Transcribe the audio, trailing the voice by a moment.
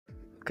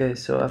Okay,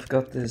 so I've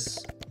got this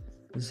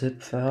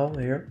zip file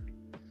here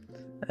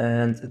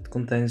and it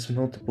contains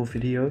multiple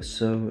videos,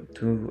 so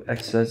to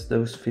access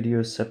those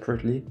videos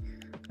separately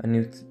I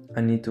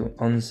need to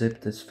unzip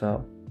this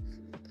file.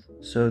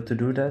 So to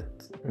do that,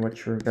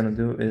 what you're gonna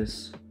do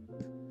is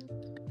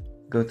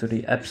go to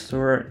the App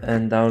Store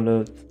and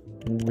download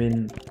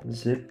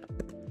Unzip.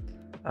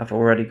 I've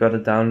already got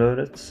it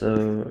downloaded,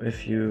 so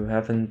if you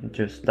haven't,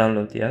 just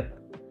download the app.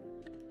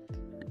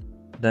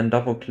 Then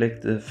double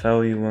click the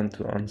file you want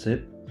to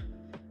unzip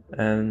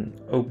and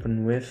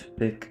open with,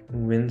 pick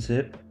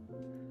WinZip,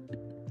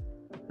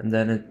 and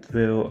then it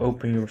will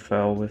open your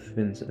file with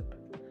WinZip.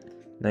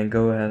 Then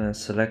go ahead and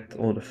select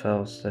all the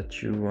files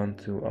that you want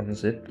to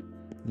unzip.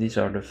 These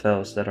are the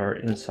files that are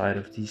inside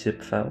of the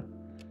zip file.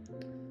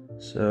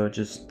 So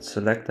just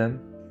select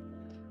them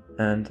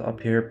and up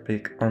here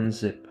pick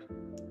unzip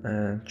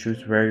and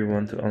choose where you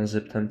want to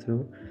unzip them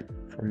to.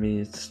 For me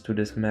it's to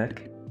this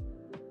Mac.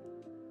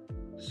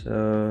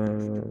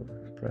 So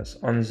press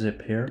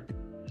unzip here.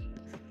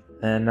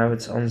 And now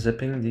it's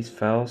unzipping these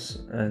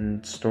files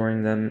and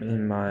storing them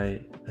in my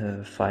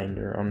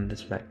Finder on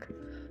this Mac.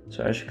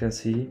 So as you can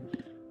see,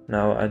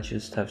 now I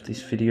just have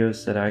these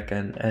videos that I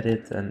can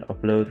edit and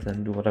upload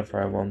and do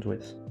whatever I want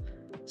with,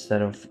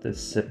 instead of this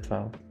zip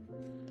file.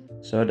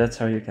 So that's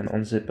how you can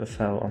unzip a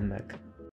file on Mac.